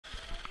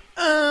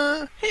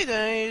Hey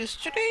guys,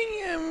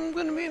 today I'm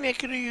gonna be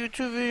making a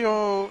YouTube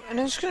video, and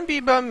it's gonna be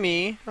about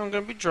me. I'm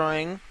gonna be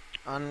drawing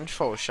on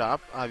Photoshop,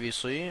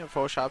 obviously,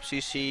 Photoshop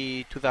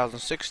CC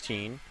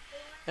 2016.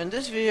 In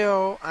this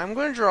video, I'm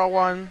gonna draw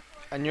one,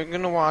 and you're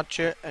gonna watch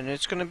it, and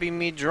it's gonna be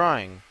me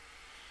drawing.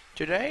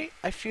 Today,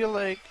 I feel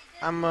like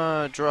I'm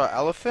gonna draw an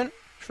elephant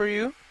for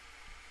you,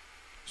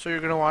 so you're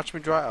gonna watch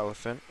me draw an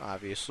elephant,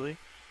 obviously.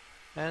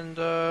 And,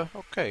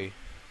 okay.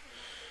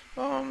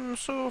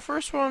 So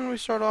first one we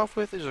start off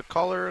with is a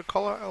color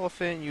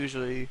elephant,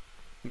 usually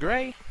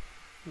gray.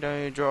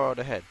 Then you draw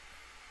the head.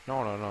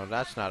 No,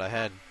 that's not a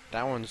head.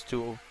 That one's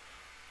too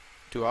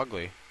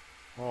ugly.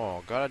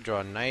 Oh, gotta draw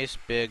a nice,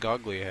 big,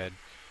 ugly head.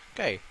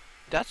 Okay,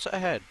 that's a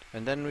head.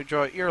 And then we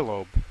draw an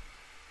earlobe.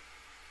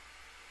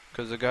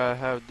 Because they gotta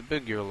have the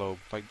big earlobe,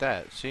 like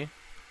that, see?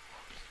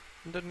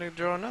 And then they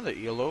draw another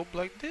earlobe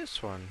like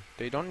this one.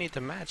 They don't need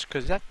to match,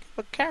 because that's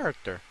a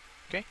character.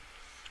 Okay?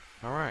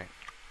 Alright.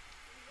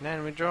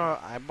 Then we draw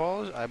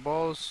eyeballs,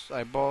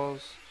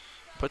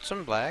 put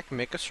some black,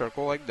 make a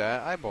circle like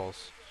that,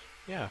 eyeballs.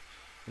 Yeah.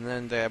 And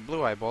then they have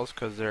blue eyeballs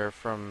because they're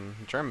from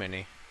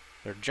Germany.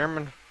 They're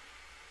German.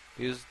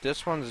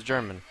 This one's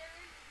German.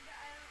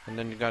 And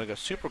then you gotta go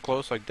super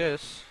close like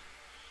this.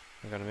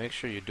 You gotta make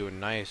sure you do it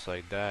nice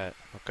like that.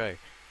 Okay.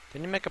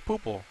 Then you make a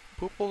pupil.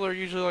 Pupil are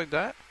usually like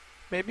that,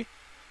 maybe?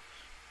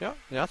 Yeah,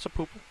 that's a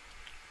pupil.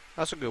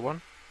 That's a good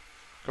one.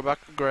 Go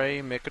back to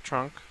gray, make a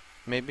trunk,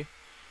 maybe.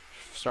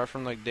 Start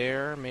from like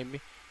there,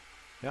 maybe.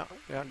 Yeah,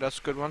 that's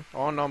a good one.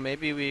 Oh no,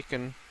 maybe we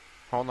can,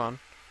 hold on.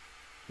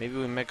 Maybe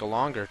we make a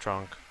longer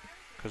trunk.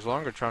 Because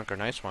longer trunk are a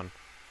nice one.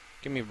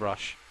 Give me a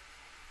brush.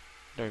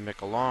 Then we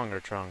make a longer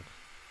trunk.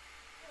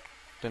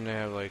 Then they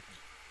have like,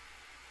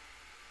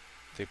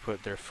 they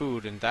put their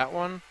food in that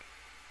one.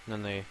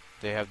 And then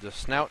they have the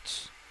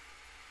snouts.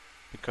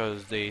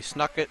 Because they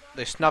snuff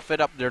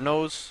it up their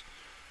nose.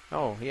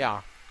 Oh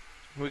yeah.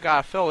 We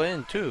gotta fill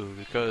in too,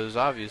 because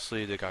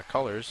obviously they got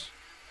colors.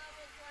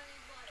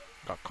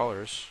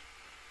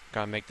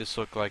 Gotta make this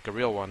look like a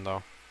real one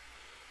though.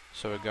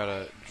 So we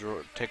gotta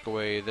take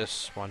away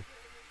this one,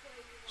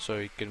 so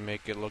you can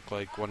make it look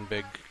like one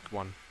big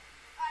one.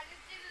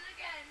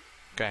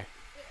 Okay.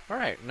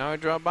 Alright, now I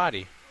draw a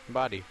body.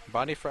 Body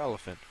for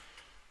elephant.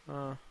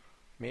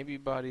 Maybe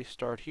body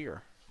start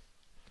here.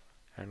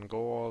 And go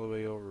all the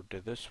way over to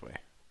this way.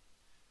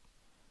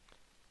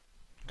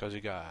 Cause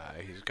he's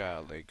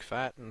got like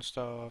fat and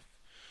stuff.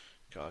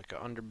 Got like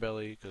an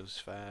underbelly cause he's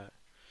fat.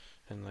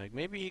 And like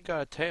maybe he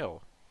got a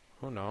tail.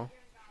 Who knows?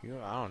 I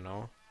don't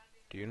know.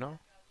 Do you know?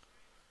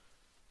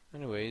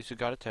 Anyways, he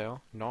got a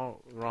tail.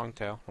 No, wrong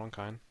tail. Wrong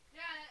kind.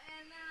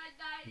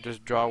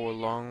 Just draw a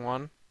long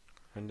one,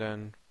 and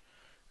then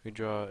we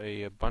draw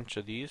a bunch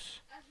of these.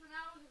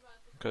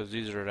 Because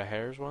these are the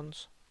hairs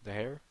ones. The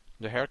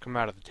hair come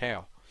out of the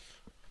tail.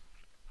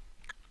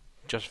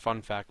 Just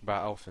fun fact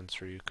about elephants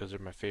for you, because they're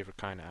my favorite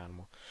kind of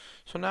animal.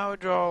 So now we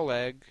draw a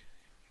leg.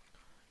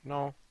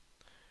 No.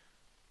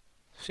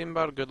 Seem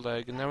about a good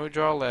leg, and then we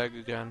draw a leg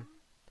again.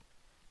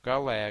 Got a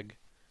leg.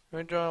 And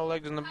we draw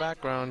legs in the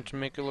background to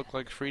make it look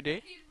like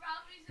 3D.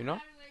 You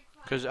know?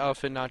 Because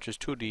elephant not just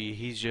 2D,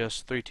 he's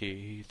just 3D.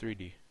 He's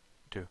 3D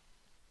too.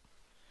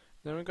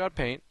 Then we got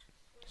paint.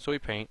 So we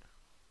paint.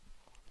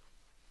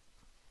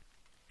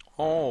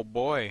 Oh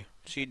boy.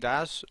 See,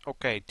 that's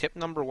okay. Tip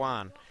number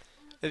 1.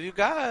 If you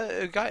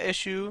got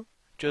issue,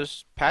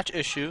 just patch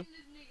issue,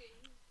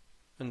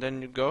 and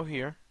then you go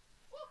here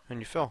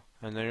and you fill,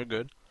 and then you're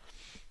good.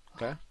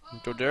 Okay,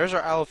 so there's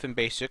our elephant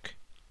basic,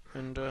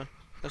 and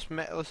let's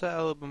add a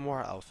little bit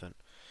more elephant.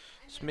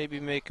 Let's maybe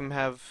make him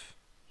have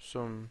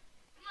some.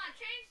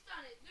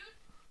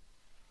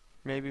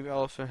 Maybe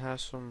elephant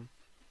has some.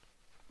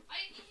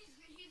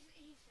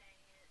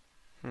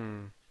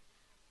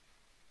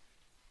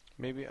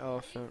 Maybe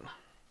elephant.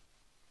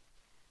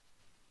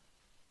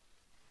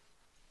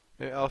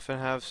 Maybe elephant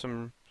have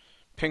some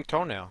pink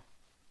toenail.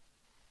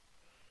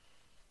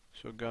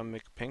 So we're gonna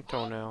make a pink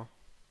toenail.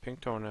 Pink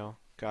toenail.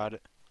 Got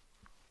it.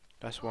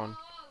 That's one.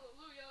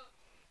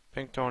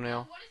 Pink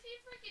toenail.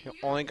 You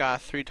only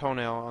got 3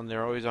 toenail, and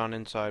they're always on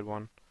inside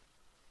one.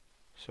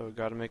 So we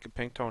gotta make a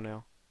pink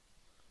toenail.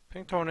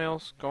 Pink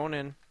toenails going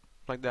in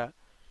like that.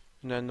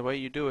 And then the way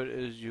you do it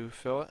is you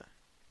fill it,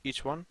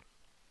 each one.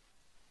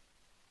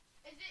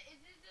 Is it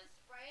the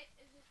Sprite?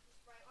 Is it the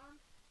Sprite one?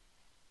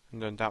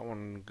 And then that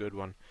one, good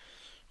one.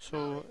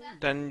 So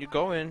then you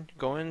go in,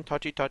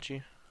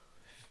 touchy.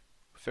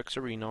 Fix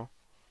a Reno.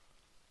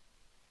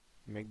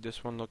 Make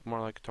this one look more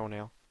like a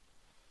toenail.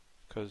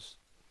 Cause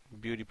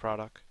beauty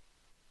product.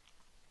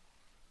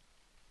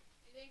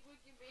 You think we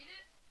can beat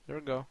it? There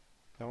we go.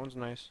 That one's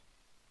nice.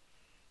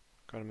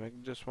 Gotta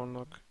make this one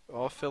look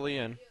all filly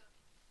in.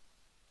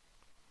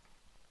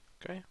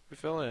 Okay, we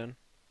fill it in.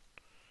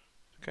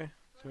 Okay,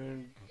 so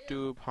we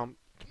do a pump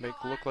to make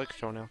it look like a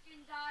toenail.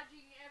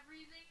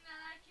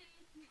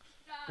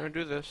 We're gonna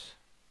do this.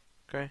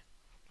 Okay,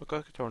 look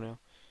like a toenail.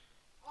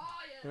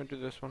 We're gonna do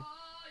this one.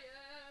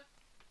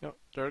 Yep,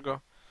 there we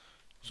go.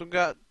 So we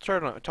got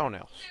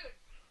toenails.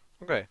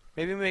 Okay,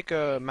 maybe make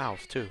a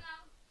mouth too.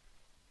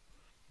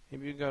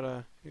 Maybe you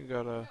gotta,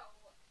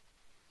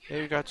 yeah,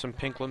 you got some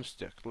pink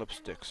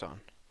lipsticks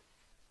on.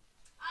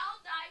 I'll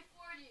die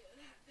for you.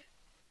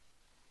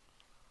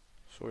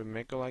 So we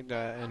make it like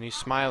that, and he's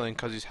smiling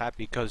because he's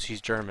happy because he's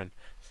German.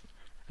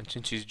 And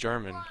since he's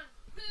German,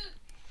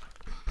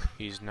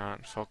 he's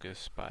not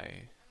focused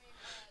by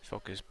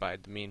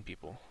the mean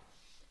people.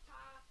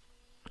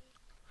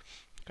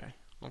 Okay,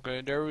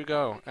 okay, there we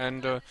go.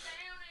 And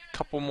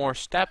couple more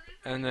step,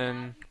 and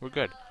then we're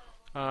good.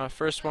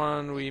 First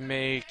one we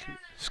make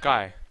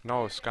sky.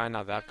 No, sky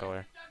not that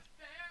color.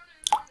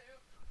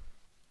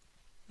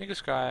 Make a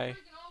sky.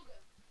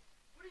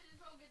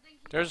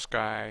 There's a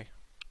sky.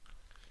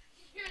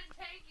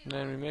 And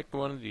then we make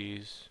one of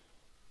these.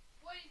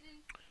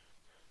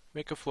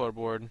 Make a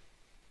floorboard.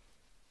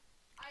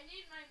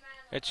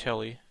 It's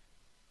hilly.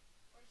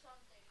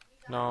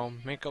 No,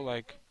 make it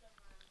like.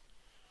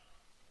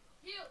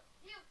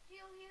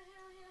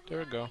 There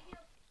we go.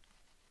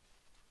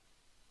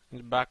 In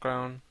the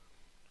background.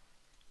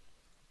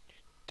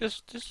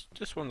 This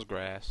one's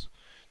grass.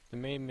 They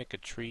may make a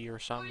tree or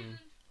something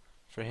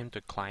for him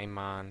to climb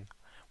on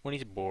when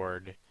he's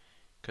bored,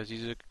 cause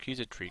he's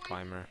a tree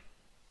climber.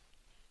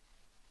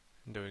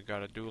 And then we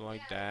gotta do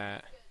like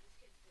that.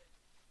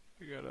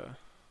 We gotta,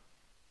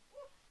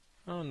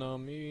 I don't know,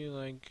 maybe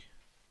like,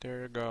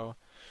 there we go.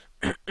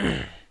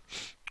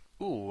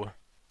 Ooh,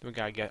 then we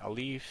gotta get a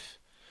leaf.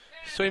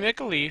 So we make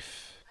a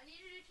leaf,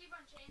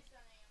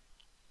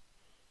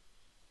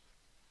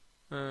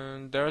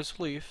 and there's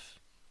a leaf.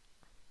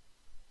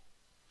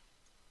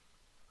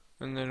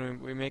 And then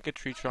we make a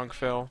tree trunk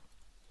fill.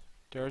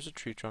 There's a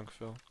tree trunk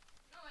fill.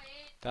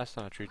 That's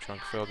not a tree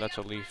trunk fill, that's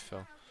a leaf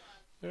fill.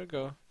 There we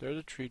go, there's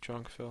a tree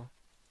trunk fill.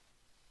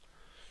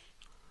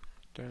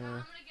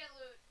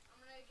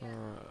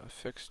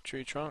 Fix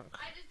tree trunk.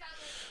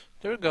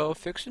 There we go,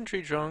 fixing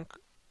tree trunk.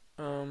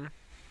 And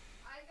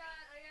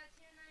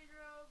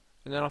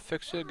then I'll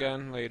fix it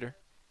again later.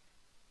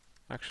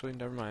 Actually,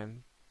 never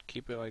mind.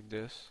 Keep it like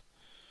this.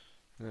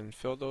 And then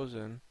fill those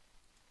in.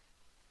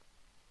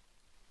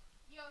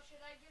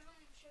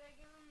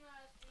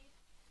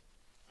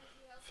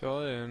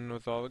 Fill it in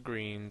with all the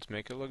greens.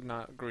 Make it look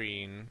not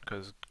green,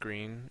 because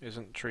green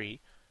isn't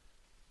tree.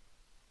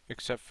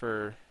 Except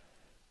for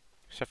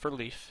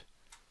leaf.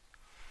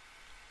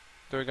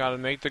 Then we gotta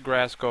make the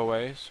grass go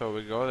away, so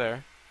we go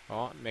there.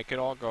 Oh, make it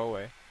all go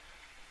away.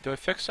 Then we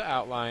fix the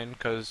outline,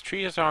 because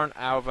trees aren't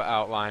out of an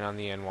outline on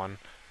the end one.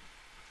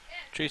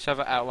 Trees have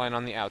an outline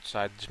on the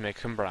outside, just make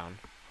them brown.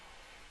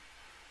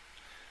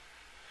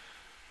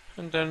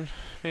 And then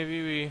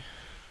maybe we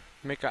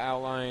make an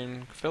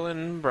outline, fill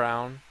in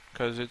brown,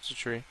 because it's a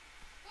tree.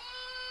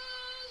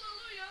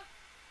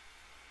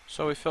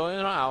 So we fill in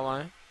an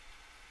outline.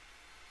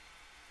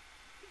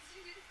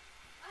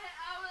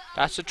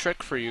 That's a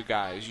trick for you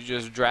guys. You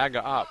just drag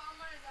it up.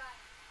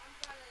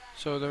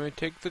 So then we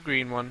take the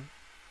green one,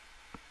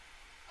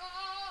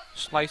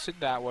 slice it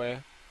that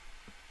way,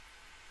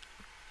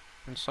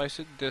 and slice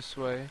it this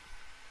way.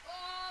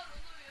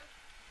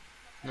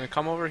 And then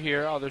come over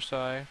here, other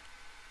side,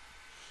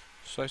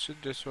 slice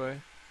it this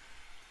way.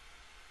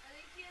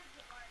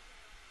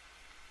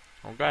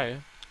 Okay.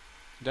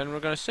 Then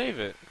we're gonna save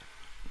it.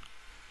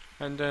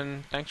 And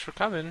then thanks for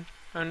coming,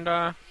 and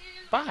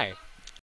bye.